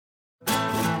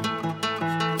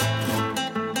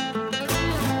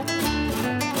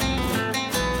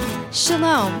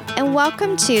Shalom, and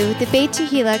welcome to the Beit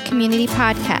Tehillah Community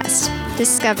Podcast,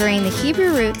 discovering the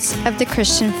Hebrew roots of the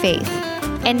Christian faith.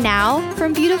 And now,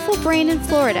 from beautiful Brandon,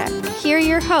 Florida, here are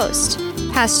your hosts,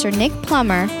 Pastor Nick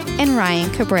Plummer and Ryan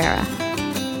Cabrera.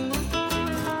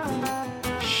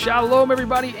 Shalom,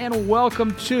 everybody, and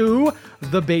welcome to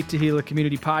the Beit Tehillah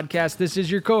Community Podcast. This is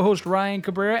your co-host, Ryan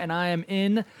Cabrera, and I am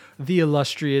in the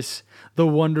illustrious, the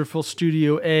wonderful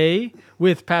Studio A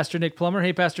with Pastor Nick Plummer.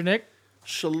 Hey, Pastor Nick.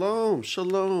 Shalom,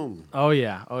 shalom. Oh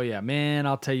yeah. Man,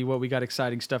 I'll tell you what, we got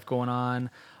exciting stuff going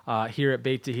on here at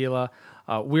Beit Tehillah.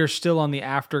 We're still on the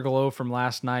afterglow from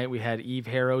last night. We had Eve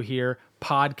Harrow here,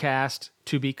 podcast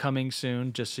to be coming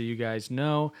soon, just so you guys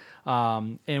know.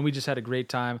 And we just had a great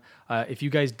time. If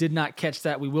you guys did not catch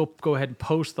that, we will go ahead and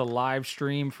post the live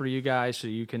stream for you guys so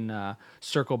you can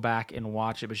circle back and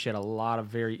watch it. But she had a lot of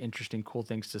very interesting, cool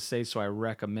things to say, so I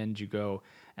recommend you go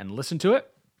and listen to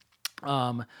it.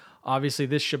 Obviously,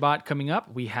 this Shabbat coming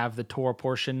up, we have the Torah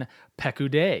portion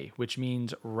Pekudei, which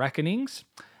means reckonings.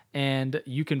 And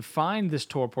you can find this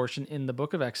Torah portion in the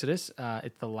book of Exodus.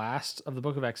 It's the last of the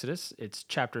book of Exodus. It's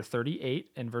chapter 38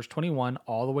 and verse 21,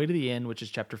 all the way to the end, which is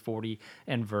chapter 40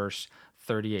 and verse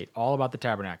 38. All about the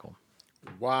tabernacle.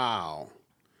 Wow.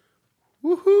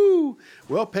 Woohoo!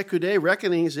 Well, Pekudei,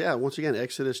 reckonings, once again,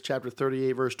 Exodus chapter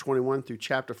 38, verse 21 through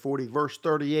chapter 40, verse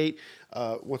 38.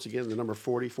 Once again, the number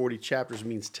 40 chapters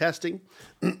means testing.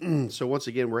 So once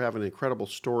again, we're having an incredible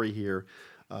story here,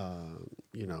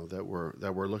 that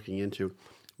we're looking into.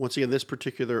 Once again, this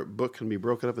particular book can be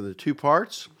broken up into two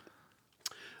parts.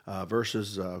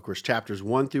 Verses, of course, chapters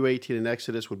 1 through 18 in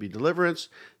Exodus would be deliverance.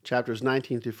 Chapters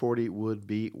 19 through 40 would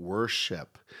be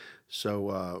worship.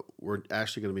 So we're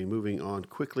actually going to be moving on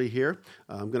quickly here.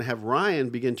 I'm going to have Ryan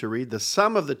begin to read the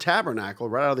sum of the tabernacle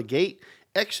right out of the gate.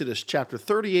 Exodus chapter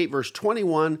 38, verse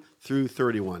 21 through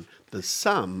 31. The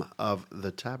sum of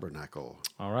the tabernacle.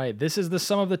 All right. This is the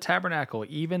sum of the tabernacle,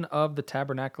 even of the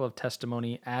tabernacle of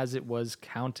testimony, as it was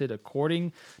counted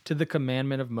according to the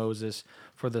commandment of Moses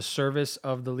for the service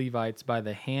of the Levites by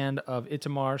the hand of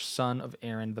Itamar, son of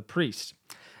Aaron the priest.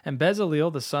 And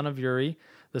Bezaleel, the son of Uri,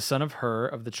 the son of Hur,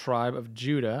 of the tribe of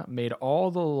Judah, made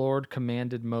all the Lord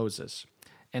commanded Moses.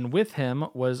 And with him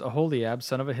was Aholiab,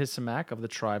 son of Ahisamach, of the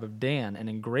tribe of Dan, an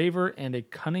engraver and a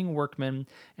cunning workman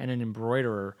and an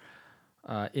embroiderer,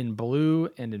 in blue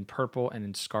and in purple and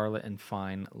in scarlet and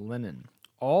fine linen.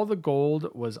 All the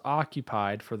gold was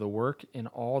occupied for the work in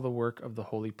all the work of the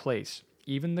holy place.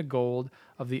 Even the gold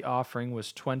of the offering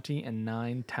was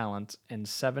 29 talents and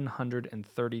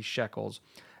 730 shekels,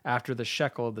 after the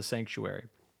shekel of the sanctuary.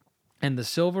 And the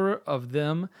silver of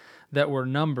them that were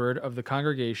numbered of the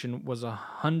congregation was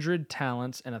 100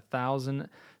 talents and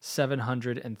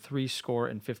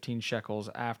 1,703 shekels,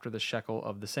 after the shekel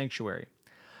of the sanctuary.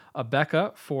 A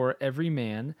bekah for every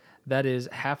man, that is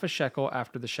half a shekel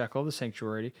after the shekel of the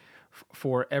sanctuary,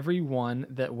 for every one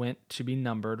that went to be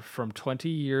numbered from 20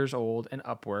 years old and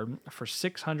upward, for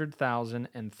 600,000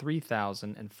 and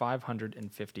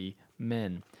 3,550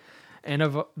 men. And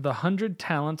of the 100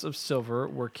 talents of silver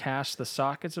were cast the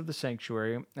sockets of the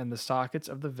sanctuary and the sockets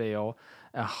of the veil,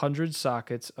 100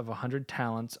 sockets of 100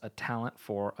 talents, a talent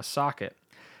for a socket.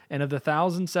 And of the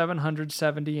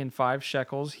 1,775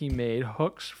 shekels he made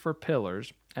hooks for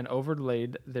pillars, and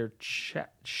overlaid their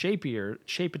chapiters,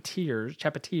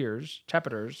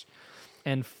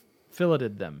 and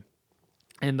filleted them.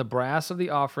 And the brass of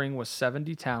the offering was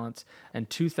 70 talents and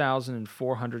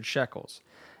 2,400 shekels.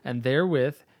 And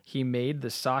therewith he made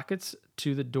the sockets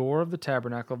to the door of the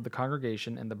tabernacle of the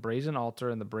congregation, and the brazen altar,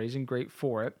 and the brazen grate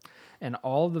for it, and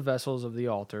all the vessels of the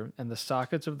altar, and the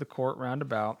sockets of the court round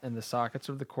about, and the sockets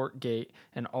of the court gate,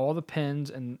 and all the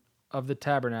pins of the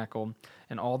tabernacle,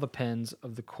 and all the pins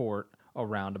of the court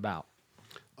around about.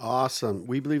 Awesome.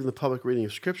 We believe in the public reading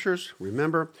of scriptures.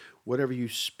 Remember, whatever you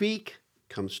speak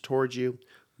comes towards you.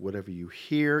 Whatever you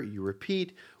hear, you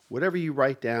repeat. Whatever you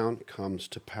write down comes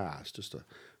to pass. Just a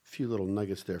few little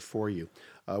nuggets there for you.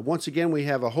 Once again, we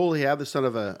have Aholiab, the son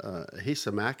of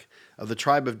Ahisamach, of the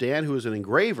tribe of Dan, who is an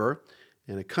engraver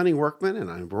and a cunning workman and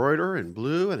an embroiderer in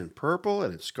blue and in purple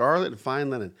and in scarlet and fine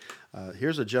linen.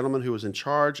 Here's a gentleman who was in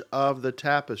charge of the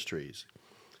tapestries.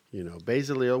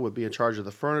 Bezaleel would be in charge of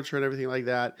the furniture and everything like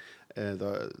that, and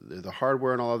the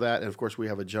hardware and all of that. And of course, we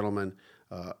have a gentleman,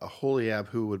 Aholiab,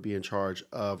 who would be in charge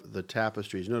of the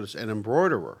tapestries. Notice, an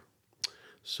embroiderer.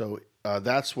 So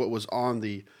that's what was on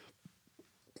the.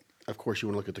 Of course, you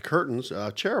want to look at the curtains.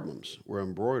 Cherubims were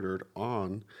embroidered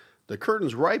on the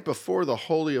curtains right before the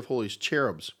Holy of Holies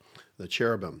cherubs, the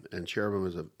cherubim. And cherubim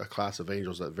is a class of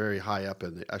angels that very high up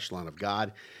in the echelon of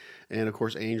God. And of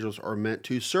course, angels are meant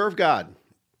to serve God.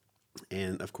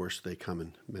 And of course, they come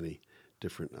in many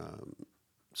different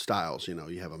styles. You know,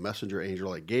 you have a messenger angel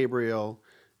like Gabriel.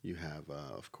 You have,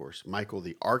 of course, Michael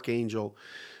the archangel.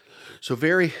 So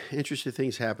very interesting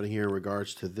things happening here in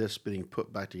regards to this being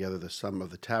put back together, the sum of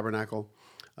the tabernacle.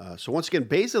 So once again,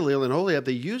 Bezalel and Oholiab,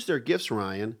 they used their gifts,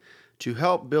 Ryan, to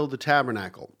help build the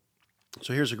tabernacle.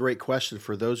 So here's a great question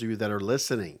for those of you that are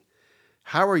listening.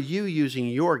 How are you using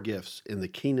your gifts in the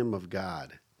kingdom of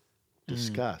God?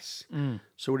 Discuss.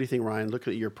 So what do you think, Ryan? Look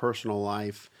at your personal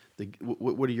life.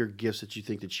 What are your gifts that you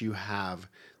think that you have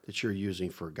that you're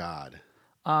using for God?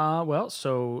 Well,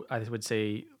 so I would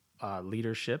say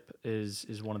leadership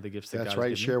is one of the gifts that That's God's right.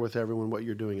 given Share with everyone what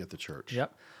you're doing at the church.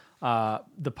 Yep.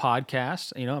 The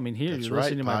podcast, you know, I mean, here That's you're right.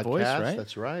 listening to my voice, right?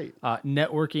 That's right.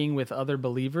 Networking with other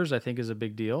believers, I think, is a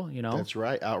big deal. You know, That's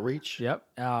right. Outreach. Yep.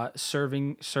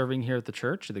 Serving here at the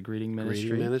church, the greeting ministry.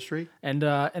 Greeting ministry. And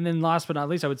then last but not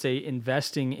least, I would say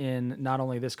investing in not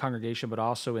only this congregation, but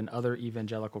also in other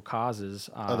evangelical causes.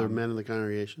 Other men in the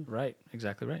congregation. Right.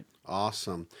 Exactly right.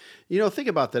 Awesome. You know, think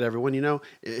about that, everyone. You know,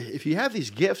 if you have these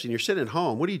gifts and you're sitting at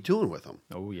home, what are you doing with them?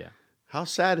 Oh, yeah. How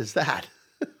sad is that?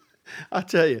 I'll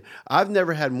tell you, I've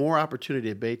never had more opportunity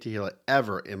at Beit Tehillah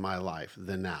ever in my life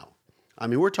than now. I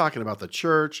mean, we're talking about the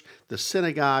church, the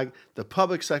synagogue, the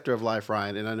public sector of life,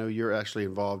 Ryan, and I know you're actually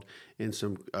involved in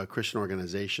some Christian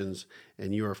organizations,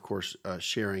 and you're, of course,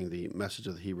 sharing the message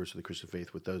of the Hebrews of the Christian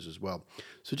faith with those as well.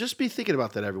 So just be thinking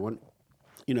about that, everyone.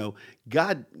 You know,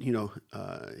 God, you know,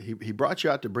 he brought you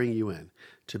out to bring you in,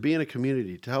 to be in a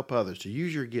community, to help others, to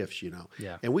use your gifts, you know.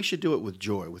 Yeah. And we should do it with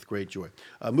joy, with great joy.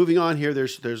 Moving on here,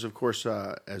 there's of course,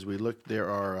 as we look, there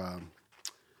are,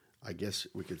 I guess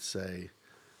we could say,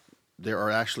 there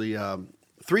are actually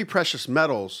 3 precious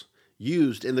metals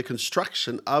used in the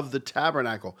construction of the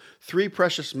tabernacle. 3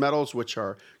 precious metals, which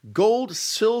are gold,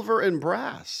 silver, and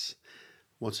brass.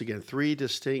 Once again, 3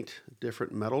 distinct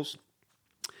different metals.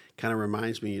 Kind of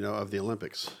reminds me, you know, of the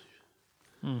Olympics.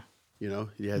 You know,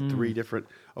 you had 3 different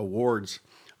awards.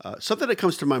 Something that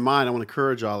comes to my mind, I want to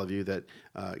encourage all of you that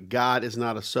God is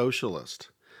not a socialist.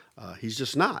 He's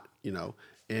just not, you know.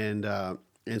 And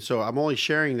so I'm only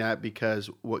sharing that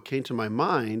because what came to my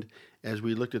mind as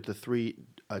we looked at the 3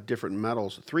 different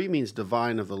metals, 3 means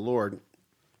divine of the Lord.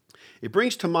 It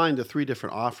brings to mind the 3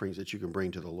 different offerings that you can bring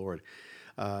to the Lord.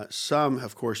 Some,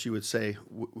 of course, you would say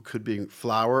could be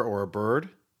flour or a bird.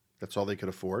 That's all they could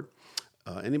afford.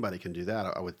 Anybody can do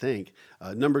that, I would think.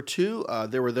 Number 2,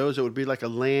 there were those that would be like a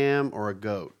lamb or a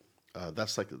goat.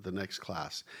 That's like the next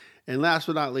class. And last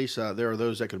but not least, there are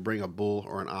those that could bring a bull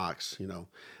or an ox. You know,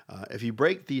 if you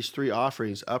break these 3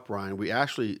 offerings up, Ryan, we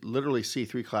actually literally see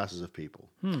 3 classes of people.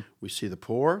 We see the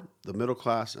poor, the middle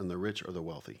class, and the rich or the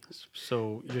wealthy.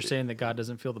 So you're saying that God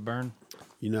doesn't feel the burn?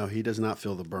 You know, he does not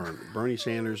feel the burn. Bernie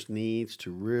Sanders needs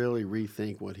to really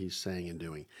rethink what he's saying and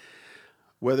doing.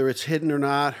 Whether it's hidden or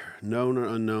not, known or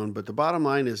unknown, but the bottom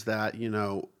line is that, you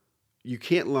know, you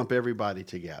can't lump everybody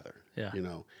together. Yeah. You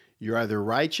know, you're either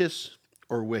righteous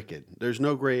or wicked. There's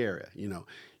no gray area. You know,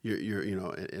 you're you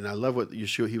know, and I love what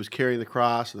Yeshua, he was carrying the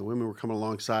cross and the women were coming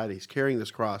alongside. He's carrying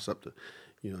this cross up to,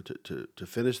 you know, to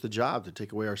finish the job, to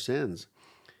take away our sins.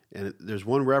 And there's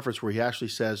one reference where he actually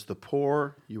says, the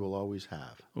poor you will always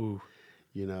have. Ooh.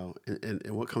 You know, and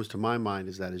what comes to my mind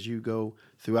is that as you go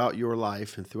throughout your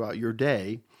life and throughout your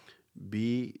day,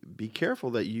 be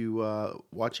careful that you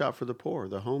watch out for the poor,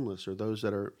 the homeless, or those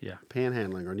that are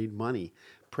panhandling or need money.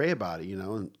 Pray about it, you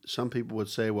know. And some people would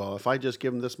say, well, if I just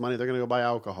give them this money, they're going to go buy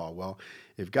alcohol. Well,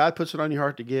 if God puts it on your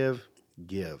heart to give,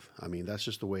 give. I mean, that's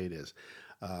just the way it is.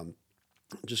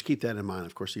 Just keep that in mind.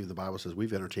 Of course, even the Bible says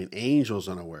we've entertained angels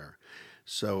unaware.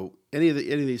 So any of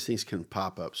these things can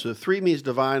pop up. So 3 means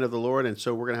divine of the Lord, and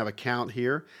so we're going to have a count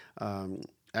here.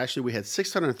 Actually, we had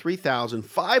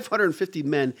 603,550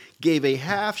 men gave a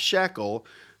half shekel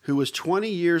who was 20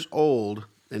 years old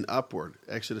and upward.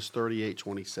 Exodus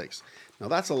 38:26. Now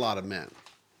that's a lot of men.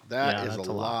 That is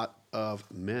a lot of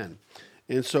men.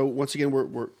 And so once again,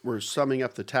 we're summing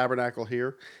up the tabernacle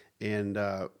here, and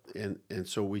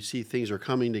so we see things are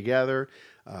coming together.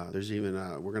 There's even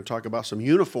we're going to talk about some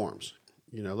uniforms.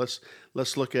 You know, let's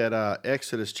look at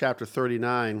Exodus chapter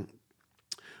 39,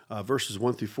 verses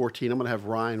 1 through 14. I'm going to have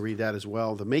Ryan read that as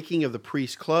well. The making of the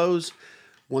priest's clothes,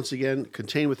 once again,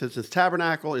 contained within the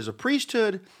tabernacle, is a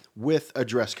priesthood with a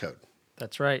dress code.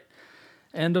 That's right.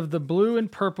 And of the blue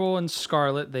and purple and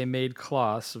scarlet they made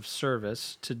cloths of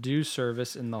service to do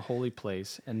service in the holy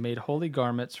place, and made holy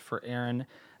garments for Aaron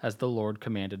as the Lord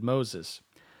commanded Moses.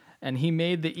 And he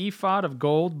made the ephod of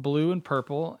gold, blue, and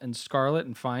purple, and scarlet,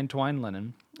 and fine twined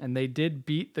linen. And they did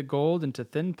beat the gold into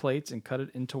thin plates and cut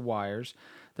it into wires,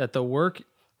 that to work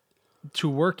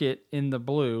it in the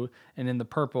blue, and in the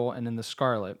purple, and in the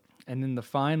scarlet. and in the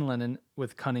fine linen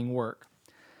with cunning work.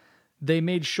 They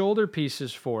made shoulder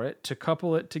pieces for it, to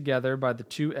couple it together by the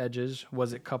two edges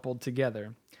was it coupled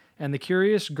together. And the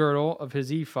curious girdle of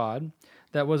his ephod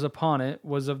that was upon it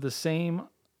was of the same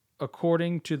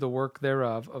according to the work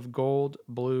thereof, of gold,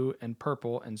 blue, and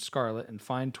purple, and scarlet, and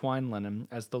fine twined linen,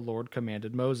 as the Lord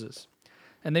commanded Moses.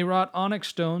 And they wrought onyx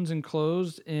stones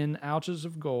enclosed in ouches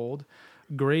of gold,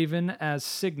 graven as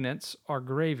signets are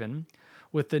graven,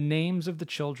 with the names of the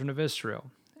children of Israel.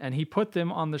 And he put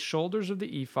them on the shoulders of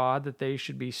the ephod, that they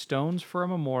should be stones for a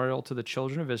memorial to the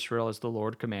children of Israel, as the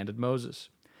Lord commanded Moses.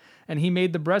 And he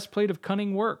made the breastplate of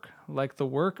cunning work, like the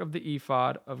work of the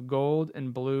ephod, of gold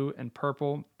and blue and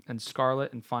purple and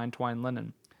scarlet and fine twined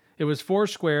linen. It was 4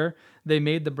 square. They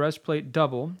made the breastplate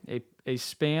double. A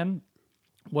span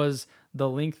was the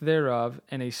length thereof,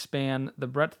 and a span the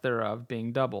breadth thereof,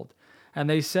 being doubled. And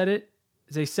they set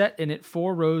in it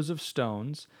 4 rows of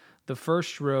stones. The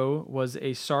first row was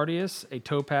a sardius, a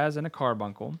topaz, and a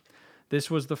carbuncle. This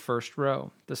was the first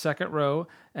row. The second row,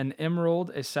 an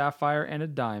emerald, a sapphire, and a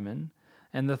diamond.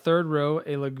 And the third row,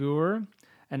 a ligure,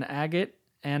 an agate,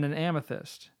 and an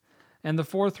amethyst. And the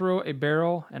fourth row, a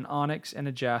beryl, an onyx, and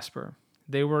a jasper.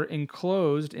 They were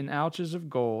enclosed in ouches of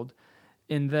gold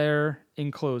in their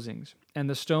enclosings. And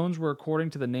the stones were according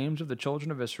to the names of the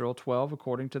children of Israel, 12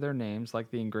 according to their names,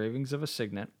 like the engravings of a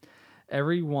signet,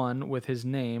 every one with his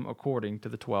name according to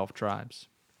the 12 tribes.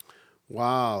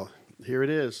 Wow, here it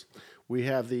is. We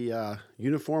have the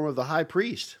uniform of the high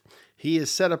priest. He is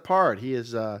set apart. He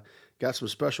has got some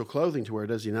special clothing to wear,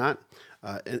 does he not?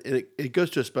 And it goes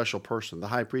to a special person. The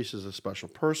high priest is a special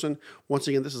person. Once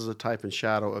again, this is a type and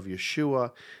shadow of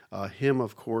Yeshua, him,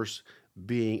 of course,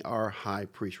 being our high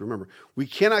priest. Remember, we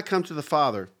cannot come to the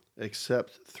Father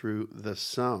except through the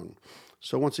Son.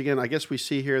 So once again, I guess we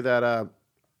see here that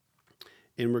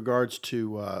in regards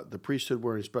to the priesthood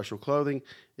wearing special clothing,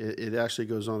 it actually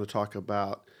goes on to talk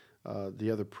about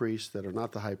the other priests that are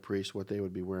not the high priest, what they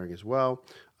would be wearing as well.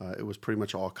 It was pretty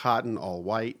much all cotton, all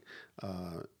white,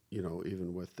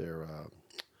 even with their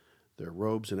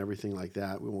robes and everything like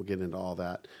that. We won't get into all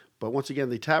that. But once again,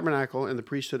 the tabernacle and the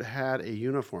priesthood had a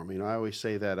uniform. I always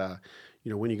say that,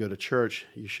 when you go to church,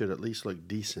 you should at least look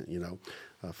decent,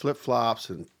 flip-flops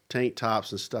and tank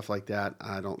tops and stuff like that.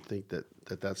 I don't think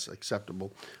that's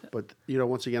acceptable. But,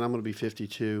 once again, I'm going to be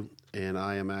 52, and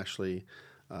I am actually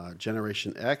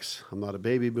Generation X. I'm not a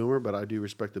baby boomer, but I do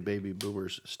respect the baby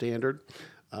boomers standard.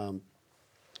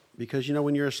 Because,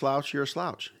 when you're a slouch, you're a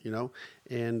slouch,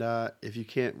 And if you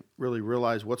can't really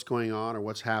realize what's going on or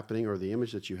what's happening or the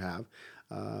image that you have,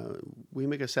 we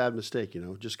make a sad mistake,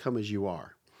 just come as you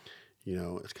are.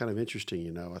 It's kind of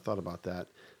interesting, I thought about that.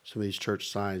 Some of these church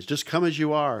signs, just come as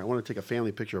you are. I want to take a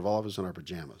family picture of all of us in our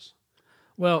pajamas.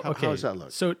 Well, How does that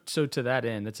look? So to that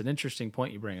end, that's an interesting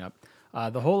point you bring up.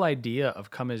 The whole idea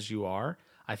of come as you are,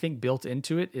 I think built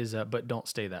into it is, but don't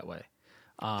stay that way.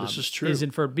 This is true. Is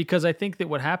inferred, because I think that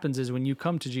what happens is when you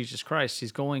come to Jesus Christ,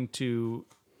 he's going to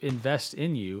invest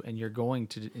in you and you're going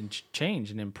to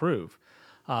change and improve.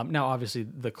 Now, obviously,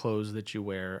 the clothes that you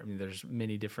wear, there's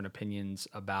many different opinions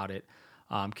about it.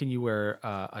 Can you wear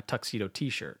a tuxedo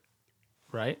T-shirt,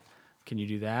 right? Can you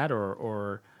do that?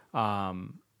 Or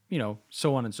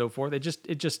so on and so forth. It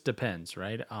just depends,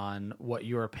 right, on what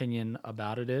your opinion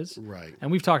about it is. Right.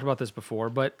 And we've talked about this before,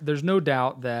 but there's no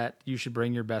doubt that you should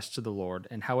bring your best to the Lord.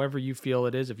 And however you feel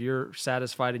it is, if you're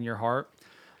satisfied in your heart,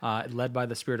 led by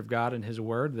the Spirit of God and His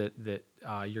Word, that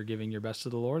you're giving your best to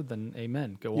the Lord, then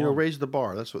amen. Go on. Raise the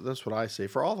bar. That's what I say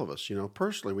for all of us.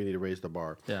 Personally, we need to raise the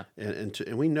bar. Yeah. And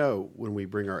we know when we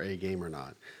bring our A game or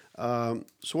not.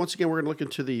 So once again, we're going to look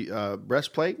into the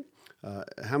breastplate.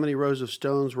 How many rows of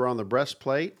stones were on the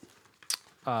breastplate?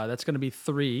 That's going to be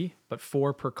 3, but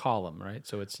 4 per column, right?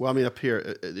 So it's up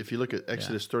here, if you look at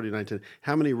Exodus 39:10,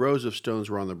 how many rows of stones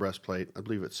were on the breastplate? I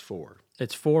believe it's 4.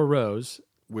 It's 4 rows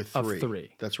with 3. Of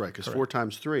 3. That's right, because 4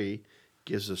 times 3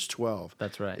 gives us 12.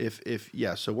 That's right.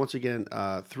 So once again,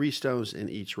 3 stones in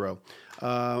each row.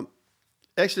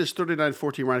 Exodus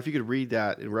 39:14, Ryan, if you could read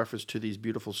that in reference to these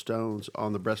beautiful stones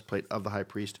on the breastplate of the high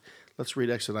priest. Let's read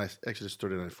Exodus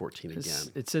 39:14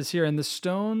 again. It says here, and the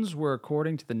stones were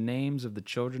according to the names of the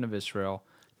children of Israel,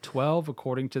 12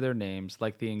 according to their names,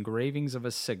 like the engravings of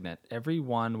a signet, every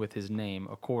one with his name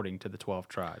according to the 12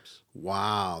 tribes.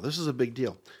 Wow, this is a big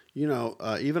deal.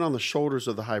 Even on the shoulders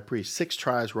of the high priest, 6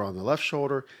 tribes were on the left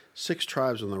shoulder, 6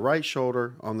 tribes on the right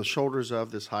shoulder, on the shoulders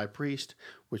of this high priest,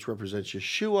 which represents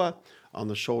Yeshua. On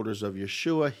the shoulders of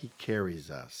Yeshua, he carries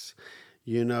us.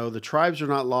 The tribes are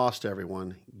not lost,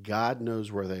 everyone. God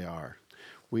knows where they are.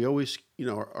 We always,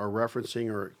 are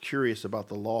referencing or curious about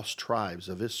the lost tribes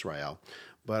of Israel.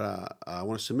 But I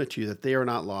want to submit to you that they are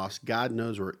not lost. God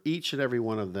knows where each and every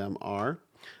one of them are.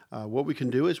 What we can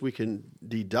do is we can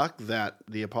deduct that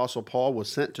the Apostle Paul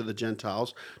was sent to the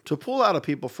Gentiles to pull out a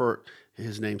people for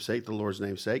his namesake, the Lord's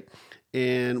namesake.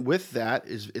 And with that,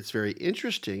 it's very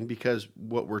interesting because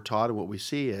what we're taught and what we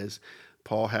see is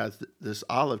Paul has this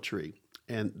olive tree.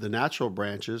 And the natural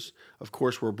branches, of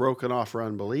course, were broken off for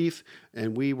unbelief,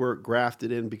 and we were grafted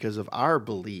in because of our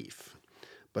belief.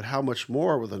 But how much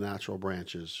more will the natural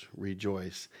branches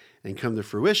rejoice and come to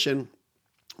fruition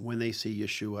when they see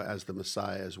Yeshua as the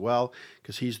Messiah as well,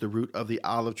 because he's the root of the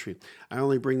olive tree. I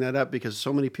only bring that up because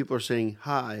so many people are saying,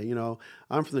 hi,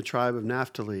 I'm from the tribe of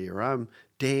Naphtali, or I'm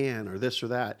Dan, or this or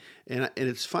that. And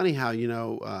it's funny how,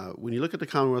 when you look at the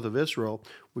Commonwealth of Israel,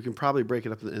 we can probably break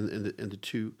it up into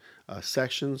two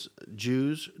sections,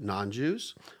 Jews,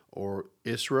 non-Jews, or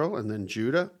Israel, and then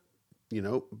Judah,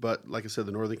 but like I said,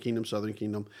 the northern kingdom, southern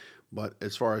kingdom. But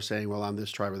as far as saying, well, I'm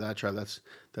this tribe or that tribe,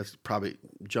 that's probably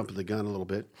jumping the gun a little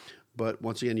bit. But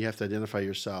once again, you have to identify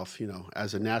yourself,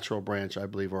 as a natural branch, I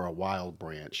believe, or a wild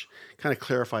branch. Kind of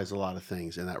clarifies a lot of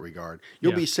things in that regard.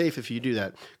 You'll be safe if you do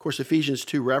that. Of course, Ephesians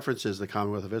 2 references the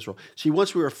Commonwealth of Israel. See,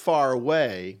 once we were far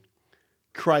away,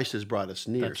 Christ has brought us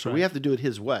near. So we have to do it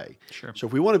his way. Sure. So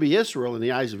if we want to be Israel in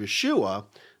the eyes of Yeshua,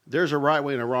 there's a right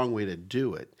way and a wrong way to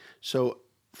do it. So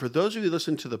for those of you who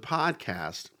listen to the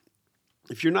podcast,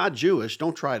 if you're not Jewish,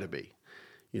 don't try to be.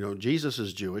 Jesus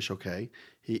is Jewish, okay?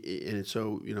 He's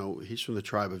from the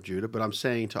tribe of Judah. But I'm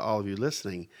saying to all of you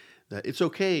listening that it's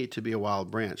okay to be a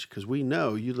wild branch because we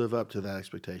know you live up to that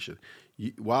expectation.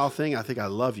 Wild thing, I think I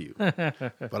love you,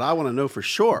 but I want to know for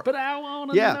sure. But I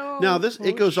want to know. Now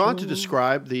it goes on to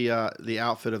describe the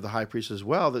outfit of the high priest as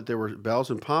well. That there were bells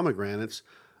and pomegranates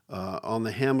on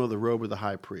the hem of the robe of the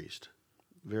high priest.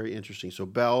 Very interesting. So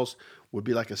bells would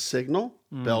be like a signal,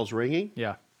 bells ringing.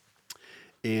 Yeah.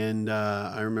 And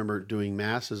I remember doing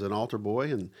mass as an altar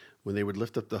boy, and when they would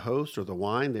lift up the host or the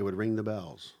wine, they would ring the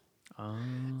bells.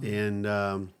 And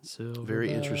very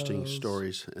bells. Interesting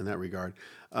stories in that regard.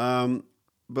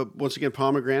 But once again,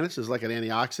 pomegranates is like an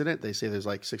antioxidant. They say there's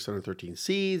like 613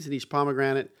 seeds in each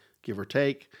pomegranate, give or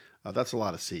take. That's a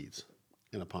lot of seeds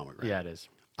in a pomegranate. Yeah, it is.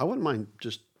 I wouldn't mind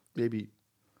just maybe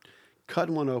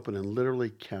cutting one open and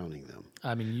literally counting them.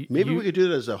 I mean, maybe we could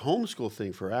do it as a homeschool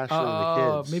thing for Ashley and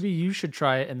the kids. Maybe you should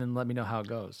try it and then let me know how it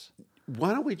goes.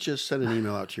 Why don't we just send an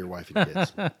email out to your wife and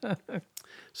kids?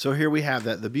 So here we have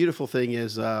that. The beautiful thing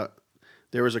is there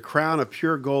was a crown of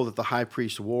pure gold that the high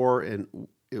priest wore, and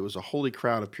it was a holy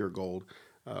crown of pure gold.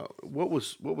 What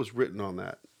was written on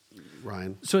that,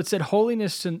 Ryan? So it said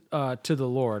holiness to the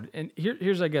Lord. And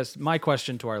here's, I guess, my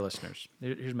question to our listeners.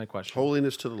 Here's my question.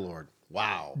 Holiness to the Lord.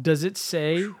 Wow. Does it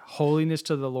say holiness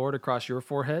to the Lord across your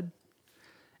forehead?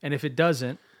 And if it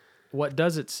doesn't, what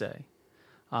does it say?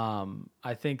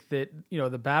 I think that,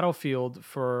 the battlefield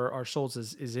for our souls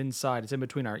is inside. It's in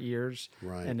between our ears.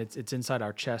 Right. And it's inside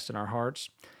our chest and our hearts.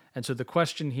 And so the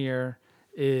question here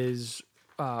is,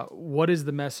 what is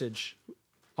the message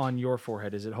on your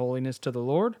forehead? Is it holiness to the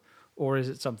Lord, or is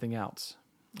it something else?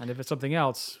 And if it's something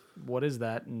else, what is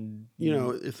that? And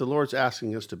if the Lord's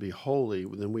asking us to be holy,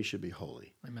 then we should be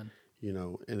holy. Amen.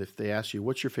 And if they ask you,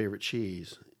 what's your favorite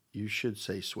cheese? You should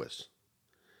say Swiss,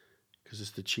 because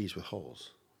it's the cheese with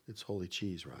holes. It's holy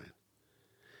cheese, Ryan.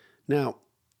 Now,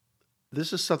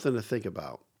 this is something to think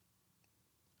about.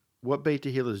 What Beit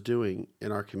Tehillah is doing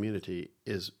in our community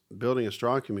is building a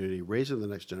strong community, raising the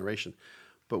next generation.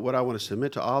 But what I want to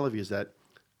submit to all of you is that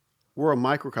we're a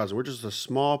microcosm. We're just a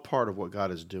small part of what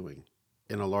God is doing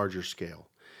in a larger scale.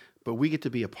 But we get to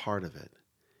be a part of it.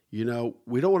 We don't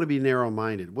want to be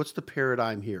narrow-minded. What's the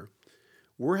paradigm here?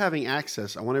 We're having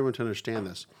access. I want everyone to understand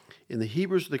this. In the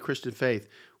Hebrews of the Christian faith,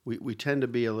 we tend to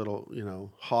be a little,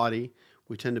 haughty.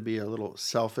 We tend to be a little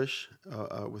selfish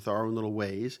with our own little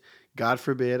ways. God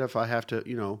forbid if I have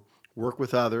to, work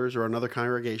with others or another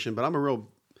congregation. But I'm a real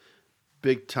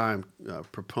big-time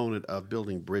proponent of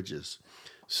building bridges.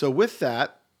 So with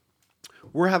that,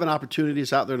 we're having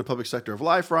opportunities out there in the public sector of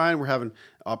life, Ryan. We're having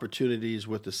opportunities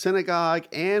with the synagogue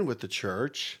and with the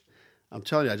church. I'm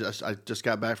telling you, I just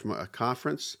got back from a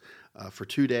conference for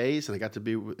 2 days, and I got to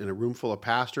be in a room full of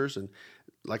pastors. And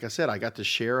like I said, I got to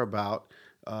share about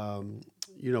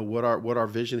what our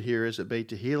vision here is at Beit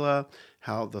Tehillah,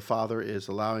 how the Father is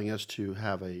allowing us to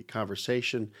have a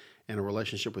conversation and a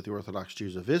relationship with the Orthodox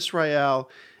Jews of Israel,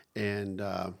 and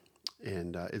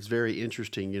it's very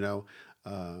interesting.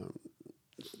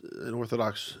 An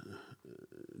Orthodox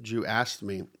Jew asked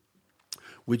me,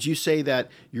 would you say that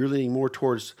you're leaning more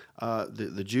towards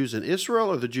the Jews in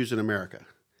Israel or the Jews in America?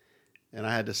 And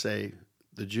I had to say,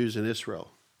 the Jews in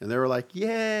Israel. And they were like,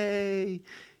 yay,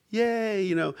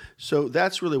 Yay, So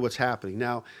that's really what's happening.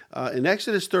 Now, in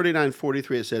Exodus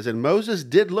 39:43, it says, "And Moses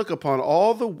did look upon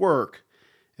all the work,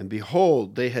 and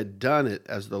behold, they had done it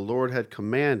as the Lord had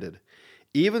commanded.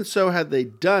 Even so had they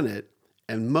done it,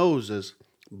 and Moses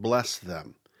blessed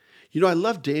them." I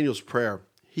love Daniel's prayer.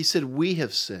 He said, "We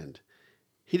have sinned."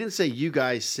 He didn't say, "You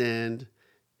guys sinned,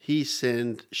 he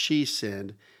sinned, she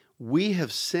sinned." We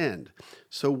have sinned.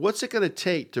 So what's it going to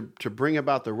take to bring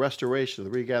about the restoration, the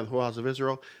regathering of the whole house of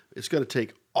Israel? It's going to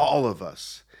take all of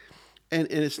us. And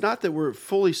it's not that we're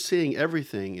fully seeing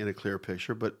everything in a clear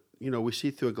picture, but, we see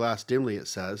through a glass dimly, it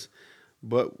says.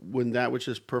 But when that which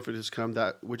is perfect has come,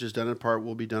 that which is done in part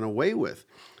will be done away with.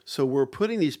 So we're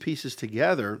putting these pieces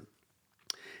together.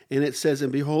 And it says,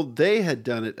 "And behold, they had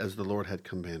done it as the Lord had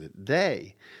commanded."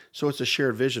 They. So it's a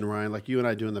shared vision, Ryan, like you and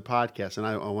I do in the podcast. And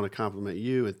I want to compliment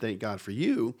you and thank God for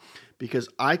you, because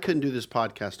I couldn't do this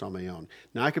podcast on my own.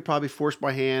 Now, I could probably force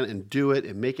my hand and do it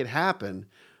and make it happen,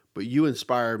 but you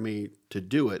inspired me to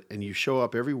do it, and you show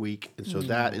up every week, and so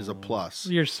that is a plus.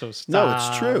 You're so No,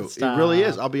 it's true. It really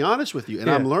is. I'll be honest with you, and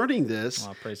I'm learning this.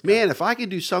 Oh, praise Man, God. if I could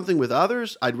do something with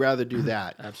others, I'd rather do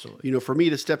that. Absolutely. For me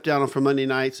to step down for Monday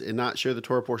nights and not share the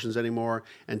Torah portions anymore,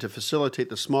 and to facilitate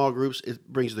the small groups,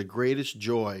 it brings the greatest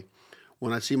joy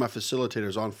when I see my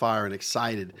facilitators on fire and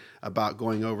excited about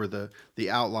going over the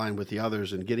outline with the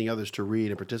others and getting others to read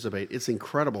and participate. It's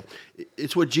incredible.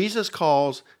 It's what Jesus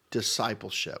calls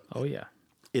discipleship. Oh, yeah.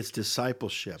 It's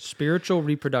discipleship. Spiritual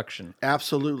reproduction.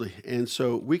 Absolutely. And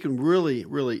so we can really,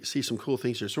 really see some cool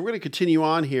things here. So we're going to continue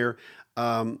on here.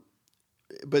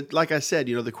 But like I said,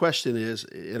 the question is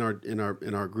in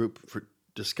our group for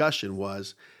discussion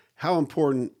was, how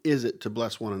important is it to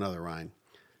bless one another, Ryan?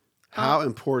 How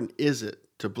important is it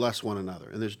to bless one another?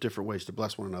 And there's different ways to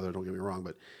bless one another, don't get me wrong,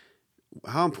 but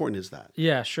how important is that?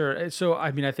 Yeah, sure. So,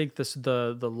 I think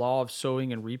the law of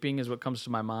sowing and reaping is what comes to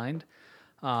my mind.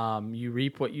 You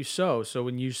reap what you sow. So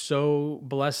when you sow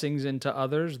blessings into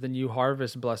others, then you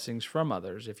harvest blessings from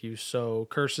others. If you sow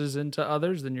curses into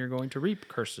others, then you're going to reap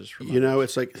curses from others.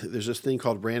 It's like there's this thing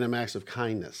called random acts of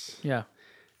kindness. Yeah.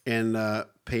 And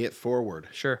pay it forward.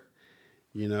 Sure.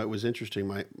 It was interesting.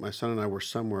 My son and I were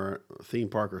somewhere, a theme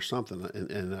park or something,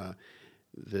 and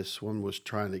this one was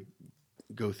trying to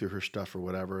go through her stuff or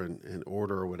whatever and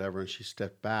order or whatever, and she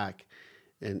stepped back,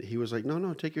 and he was like,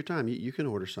 no, take your time. You can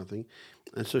order something.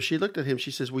 And so she looked at him.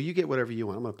 She says, "Well, you get whatever you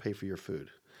want. I'm going to pay for your food."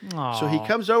 Aww. So he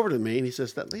comes over to me, and he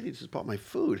says, "That lady just bought my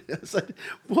food." I said,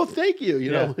 "Well, thank you.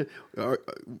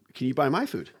 Can you buy my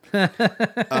food?"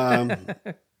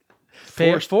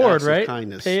 Pay it forward, right?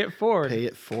 Kindness. Pay it forward. Pay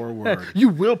it forward. You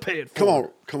will pay it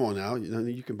forward. Come on now.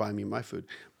 You can buy me my food.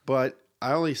 But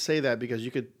I only say that because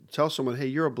you could tell someone, "Hey,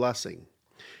 you're a blessing."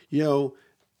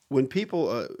 When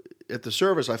people at the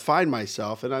service, I find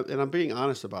myself, and I'm being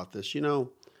honest about this.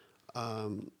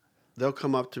 They'll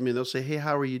come up to me and they'll say, "Hey,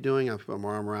 how are you doing?" I put my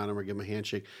arm around them or give them a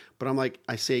handshake. But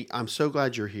I say, "I'm so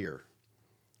glad you're here."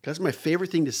 That's my favorite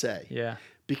thing to say. Yeah.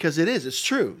 Because it's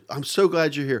true. I'm so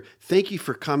glad you're here. Thank you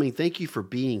for coming. Thank you for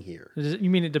being here. You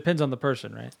mean it depends on the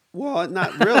person, right? Well,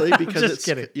 not really, because just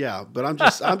kidding. Yeah, but I'm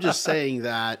just saying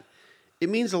that it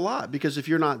means a lot, because if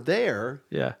you're not there,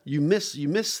 Yeah. you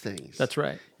miss things. That's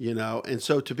right. And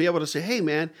so to be able to say, "Hey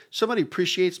man, somebody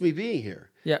appreciates me being here."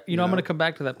 Yeah, I'm going to come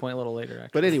back to that point a little later, actually.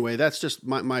 But anyway, that's just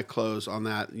my close on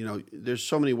that. There's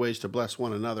so many ways to bless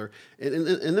one another.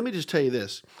 And let me just tell you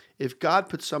this. If God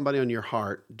puts somebody on your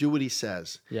heart, do what he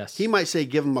says. Yes. He might say,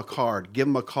 give them a card, give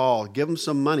them a call, give them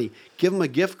some money, give them a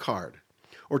gift card,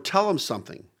 or tell them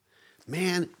something.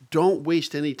 Man, don't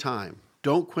waste any time.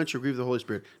 Don't quench or grieve the Holy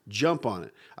Spirit. Jump on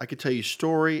it. I could tell you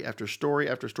story after story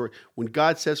after story. When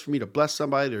God says for me to bless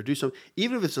somebody or do something,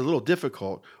 even if it's a little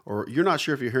difficult or you're not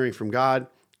sure if you're hearing from God,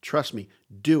 trust me,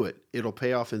 do it. It'll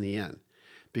pay off in the end.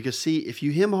 Because see, if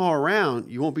you hem-haw around,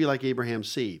 you won't be like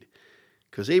Abraham's seed.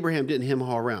 Because Abraham didn't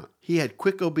hem-haw around. He had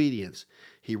quick obedience.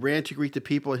 He ran to greet the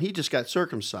people, and he just got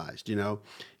circumcised,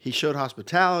 He showed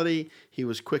hospitality. He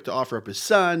was quick to offer up his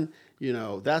son.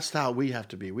 That's how we have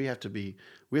to be. We have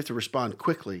to respond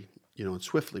quickly, and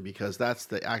swiftly, because that's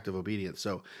the act of obedience.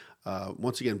 So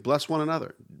once again, bless one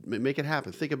another. Make it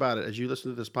happen. Think about it as you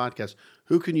listen to this podcast.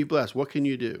 Who can you bless? What can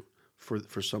you do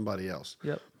for somebody else?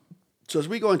 Yep. So as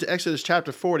we go into Exodus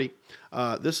chapter 40,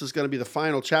 this is going to be the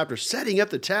final chapter, setting up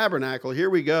the tabernacle. Here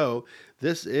we go.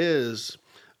 This is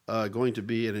going to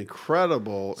be an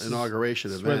incredible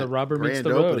inauguration event. Where the rubber meets grand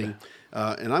the opening.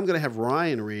 road. And I'm going to have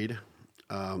Ryan read,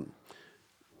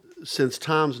 since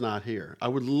Tom's not here. I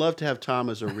would love to have Tom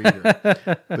as a reader,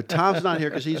 but Tom's not here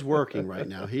because he's working right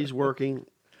now. He's working,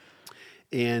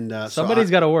 and Somebody's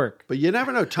got to work. But you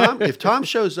never know. If Tom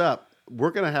shows up,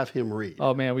 we're going to have him read.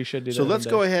 Oh, man, we should do that. So let's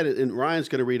go ahead, and Ryan's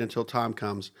going to read until Tom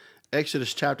comes.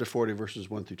 Exodus chapter 40, verses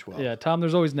 1 through 12. Yeah, Tom,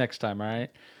 there's always next time, all right?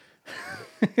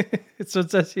 So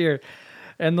it says here,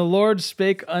 "And the Lord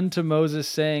spake unto Moses,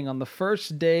 saying, On the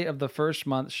first day of the first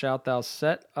month shalt thou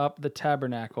set up the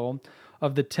tabernacle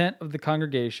of the tent of the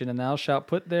congregation, and thou shalt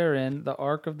put therein the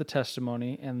ark of the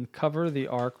testimony, and cover the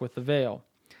ark with the veil.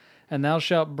 And thou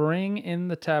shalt bring in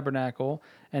the tabernacle,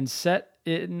 and set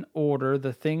in order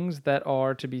the things that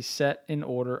are to be set in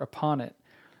order upon it.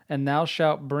 And thou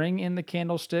shalt bring in the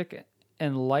candlestick,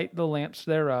 and light the lamps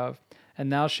thereof.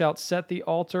 And thou shalt set the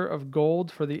altar of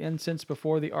gold for the incense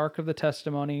before the ark of the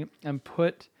testimony, and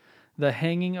put the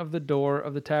hanging of the door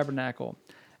of the tabernacle.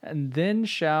 And then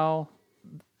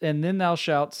thou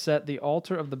shalt set the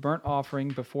altar of the burnt offering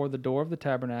before the door of the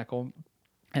tabernacle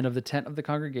and of the tent of the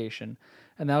congregation.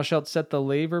 And thou shalt set the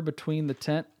laver between the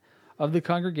tent of the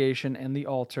congregation and the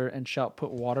altar, and shalt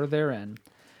put water therein.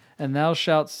 And thou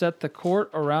shalt set the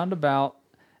court around about,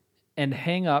 and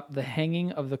hang up the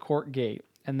hanging of the court gate.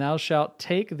 And thou shalt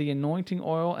take the anointing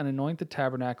oil, and anoint the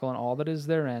tabernacle and all that is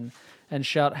therein, and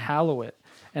shalt hallow it,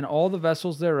 and all the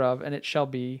vessels thereof, and it shall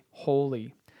be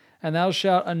holy. And thou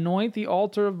shalt anoint the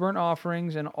altar of burnt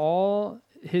offerings and all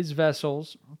his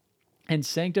vessels, and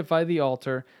sanctify the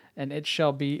altar, and it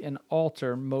shall be an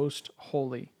altar most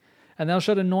holy. And thou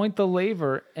shalt anoint the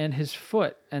laver and his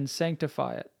foot, and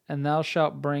sanctify it. And thou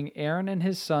shalt bring Aaron and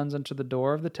his sons unto the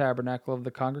door of the tabernacle of the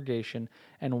congregation,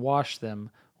 and wash them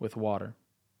with water."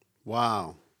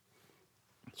 Wow.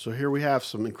 So here we have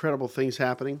some incredible things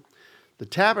happening. The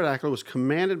tabernacle was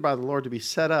commanded by the Lord to be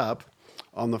set up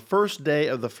on the first day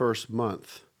of the first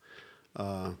month.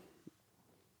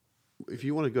 If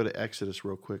you want to go to Exodus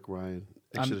real quick, Ryan.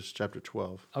 Exodus chapter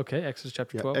 12. Okay, Exodus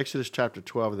chapter 12. Exodus chapter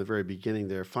 12, at the very beginning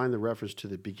there. Find the reference to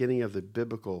the beginning of the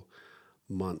biblical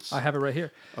months. I have it right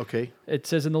here. Okay. It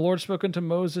says, "And the Lord spoke unto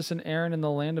Moses and Aaron in the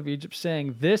land of Egypt,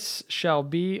 saying, This shall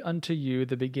be unto you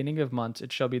the beginning of months.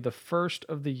 It shall be the first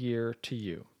of the year to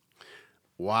you."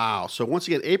 Wow. So once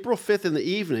again, April 5th in the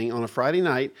evening on a Friday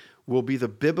night will be the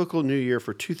biblical New Year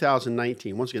for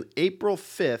 2019. Once again, April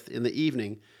 5th in the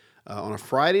evening on a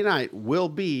Friday night will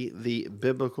be the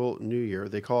biblical New Year.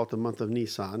 They call it the month of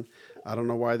Nisan. I don't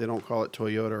know why they don't call it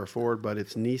Toyota or Ford, but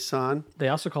it's Nisan. They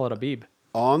also call it Abib.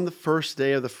 On the first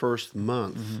day of the first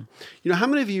month. Mm-hmm. You know, how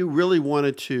many of you really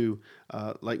wanted to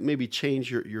like maybe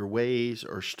change your ways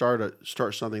or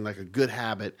start something like a good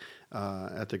habit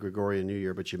at the Gregorian New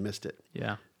Year, but you missed it?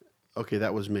 Yeah. Okay,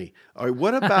 that was me. All right,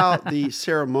 what about the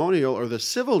ceremonial or the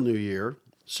civil New Year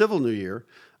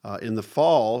in the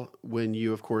fall, when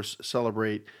you, of course,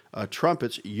 celebrate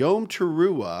trumpets, Yom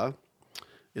Teruah,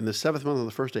 in the seventh month on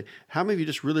the first day? How many of you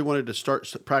just really wanted to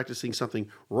start practicing something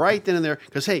right then and there?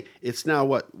 Because, hey, it's now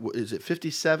what? Is it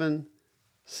 57?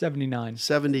 79.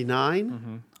 79?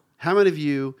 Mm-hmm. How many of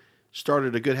you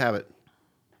started a good habit?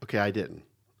 Okay, I didn't.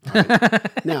 All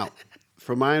right. Now,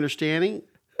 from my understanding,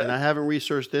 and I haven't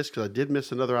researched this because I did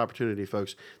miss another opportunity,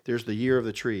 folks, there's the Year of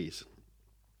the Trees.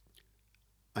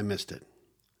 I missed it.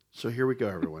 So here we go,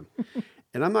 everyone.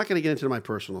 And I'm not going to get into my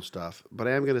personal stuff, but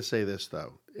I am going to say this,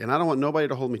 though. And I don't want nobody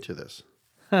to hold me to this.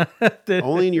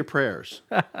 Only in your prayers.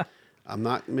 I'm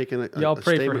not making a pray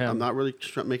statement. for him. I'm not really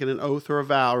making an oath or a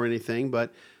vow or anything,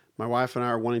 but my wife and I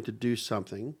are wanting to do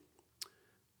something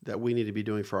that we need to be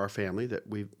doing for our family that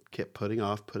we've kept putting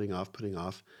off.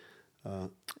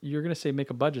 You're going to say make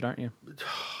a budget, aren't you?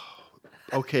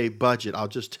 Okay, budget. I'll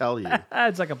just tell you.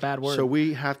 It's like a bad word. So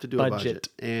we have to do a budget.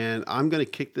 And I'm going to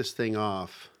kick this thing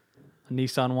off.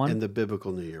 Nissan one? In the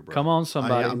biblical New Year, bro. Come on,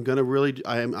 somebody. I'm going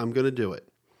to do it.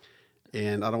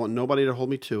 And I don't want nobody to hold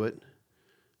me to it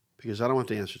because I don't want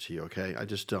the answer to you, okay? I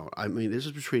just don't. I mean, this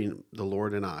is between the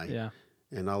Lord and I. Yeah.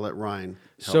 And I'll let Ryan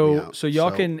help me out. So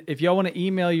y'all can, if y'all want to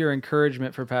email your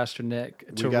encouragement for Pastor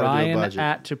Nick to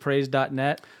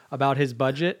Ryan@topraise.net about his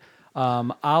budget,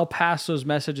 I'll pass those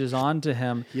messages on to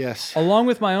him. Yes. Along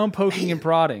with my own poking and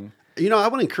prodding. You know, I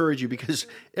want to encourage you because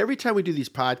every time we do these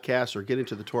podcasts or get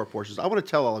into the Torah portions, I want to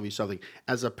tell all of you something.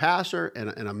 As a pastor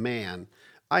and a man,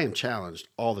 I am challenged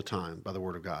all the time by the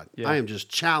Word of God. Yeah. I am just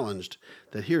challenged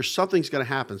that here something's going to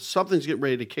happen. Something's getting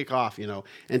ready to kick off, you know.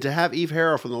 And to have Eve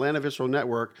Harrell from the Land of Israel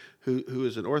Network, who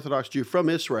is an Orthodox Jew from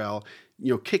Israel,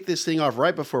 you know, kick this thing off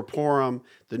right before Purim,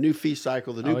 the new feast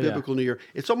cycle, the new biblical New Year.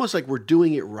 It's almost like we're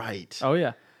doing it right. Oh,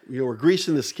 yeah. You know, we're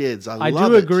greasing the skids. I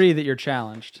do agree that you're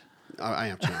challenged. I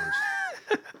am challenged.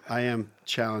 I am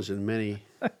challenged in many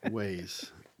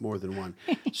ways, more than one.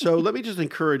 So let me just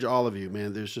encourage all of you,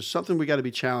 man. There's just something we got to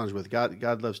be challenged with.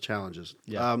 God loves challenges.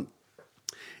 Yeah.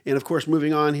 And of course,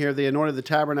 moving on here, they anointed the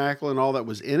tabernacle and all that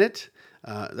was in it.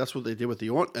 That's what they did with the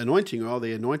anointing oil.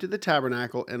 They anointed the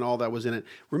tabernacle and all that was in it.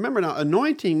 Remember now,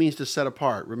 anointing means to set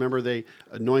apart. Remember, they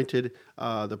anointed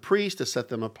the priest to set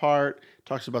them apart.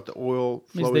 Talks about the oil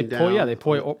flowing down. They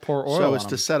pour oil So on it's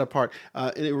to them. set apart.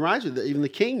 And it reminds me that even the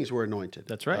kings were anointed.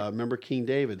 That's right. Remember King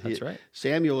David. That's right.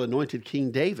 Samuel anointed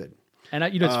King David. And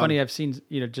it's funny, I've seen,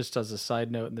 just as a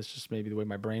side note, and this is just maybe the way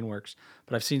my brain works,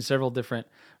 but I've seen several different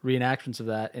reenactments of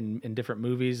that in different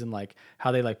movies, and like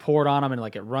how they like pour it on them and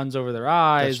like it runs over their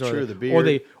eyes. That's true, the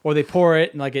beard. Or they pour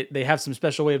it and like they have some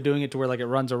special way of doing it to where like it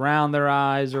runs around their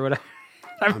eyes or whatever.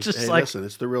 I'm just hey, like, listen,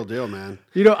 it's the real deal, man.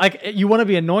 like you want to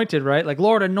be anointed, right? Like,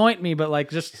 Lord, anoint me, but like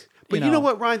just, But you know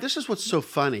what, Ryan? This is what's so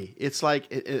funny. It's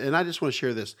like, and I just want to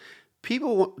share this.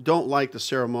 People don't like the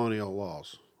ceremonial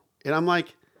laws. And I'm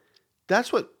like,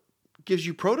 that's what gives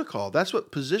you protocol. That's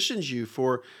what positions you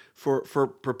for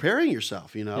preparing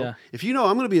yourself, Yeah. If you know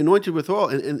I'm going to be anointed with oil,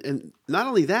 and not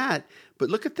only that, but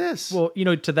look at this. Well,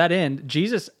 to that end,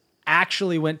 Jesus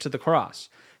actually went to the cross.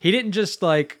 He didn't just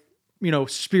like,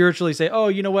 spiritually say, oh,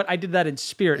 you know what? I did that in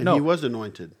spirit. And no, he was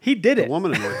anointed. he did The it.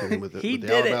 woman anointed him with, He with the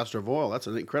did it. alabaster of oil. That's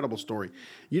an incredible story.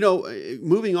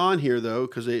 Moving on here, though,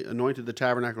 because they anointed the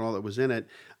tabernacle and all that was in it,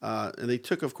 and they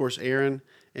took, of course, Aaron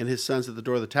and his sons at the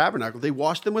door of the tabernacle. They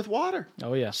washed them with water.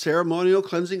 Oh, yeah. Ceremonial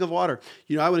cleansing of water.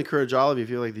 I would encourage all of you, if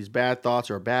you have like these bad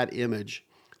thoughts or a bad image,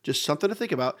 just something to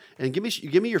think about, and give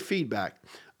me your feedback.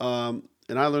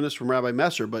 And I learned this from Rabbi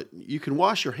Messer, but you can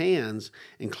wash your hands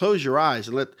and close your eyes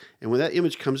and when that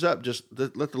image comes up, just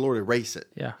let the Lord erase it.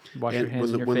 Yeah. Wash your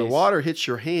hands when the water hits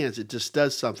your hands, it just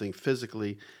does something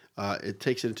physically. It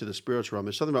takes it into the spiritual realm.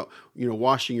 There's something about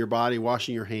washing your body,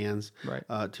 washing your hands, Right.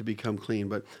 To become clean.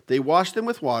 But they washed them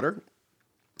with water.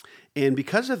 And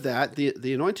because of that,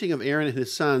 the anointing of Aaron and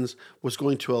his sons was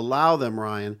going to allow them,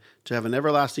 Ryan, to have an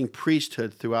everlasting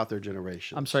priesthood throughout their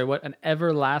generations. I'm sorry, what? An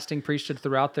everlasting priesthood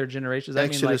throughout their generations? Does that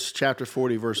mean Exodus chapter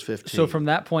 40, verse 15. so from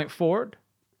that point forward?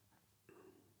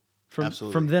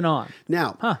 Absolutely. From then on?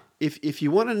 Now, if you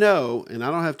want to know, and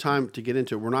I don't have time to get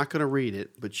into it, we're not going to read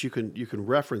it, but you can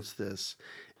reference this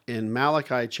in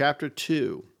Malachi chapter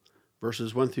 2,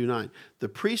 verses 1 through 9. The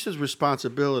priest's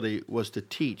responsibility was to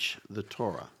teach the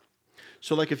Torah.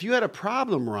 So, like, if you had a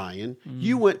problem, Ryan,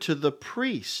 you went to the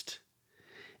priest,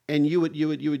 and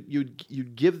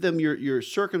you'd give them your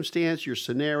circumstance, your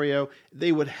scenario.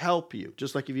 They would help you.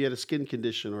 Just like if you had a skin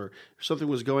condition or something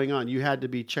was going on, you had to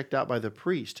be checked out by the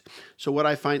priest. So, what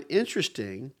I find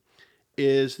interesting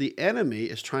is the enemy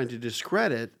is trying to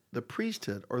discredit the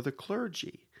priesthood or the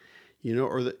clergy,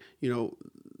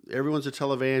 everyone's a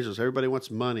televangelist. Everybody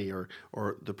wants money, or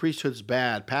the priesthood's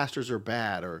bad, pastors are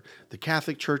bad, or the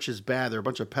Catholic Church is bad. They're a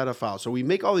bunch of pedophiles. So we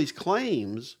make all these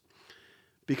claims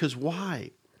because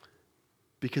why?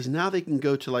 Because now they can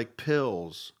go to like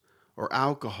pills or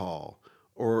alcohol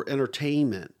or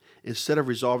entertainment instead of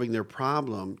resolving their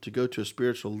problem to go to a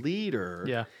spiritual leader.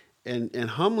 Yeah. And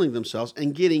humbling themselves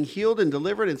and getting healed and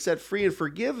delivered and set free and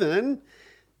forgiven.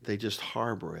 They just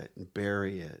harbor it and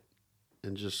bury it.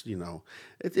 And just,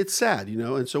 it's sad,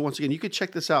 And so once again, you could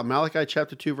check this out. Malachi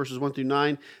chapter 2, verses 1 through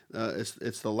 9.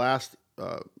 It's the last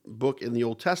book in the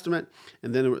Old Testament.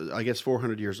 And then, I guess,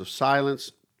 400 years of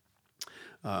silence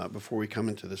before we come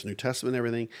into this New Testament and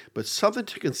everything. But something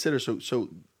to consider. So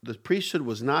the priesthood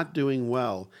was not doing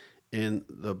well in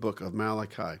the book of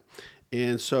Malachi.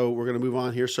 And so we're going to move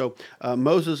on here. So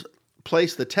Moses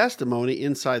placed the testimony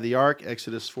inside the ark,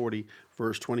 Exodus 40,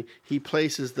 verse 20. He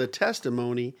places the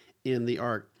testimony in the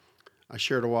ark. I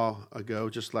shared a while ago,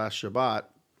 just last Shabbat,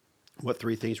 what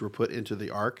three things were put into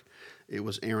the ark. It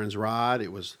was Aaron's rod,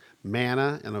 it was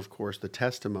manna, and of course the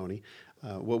testimony.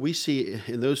 What we see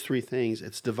in those three things,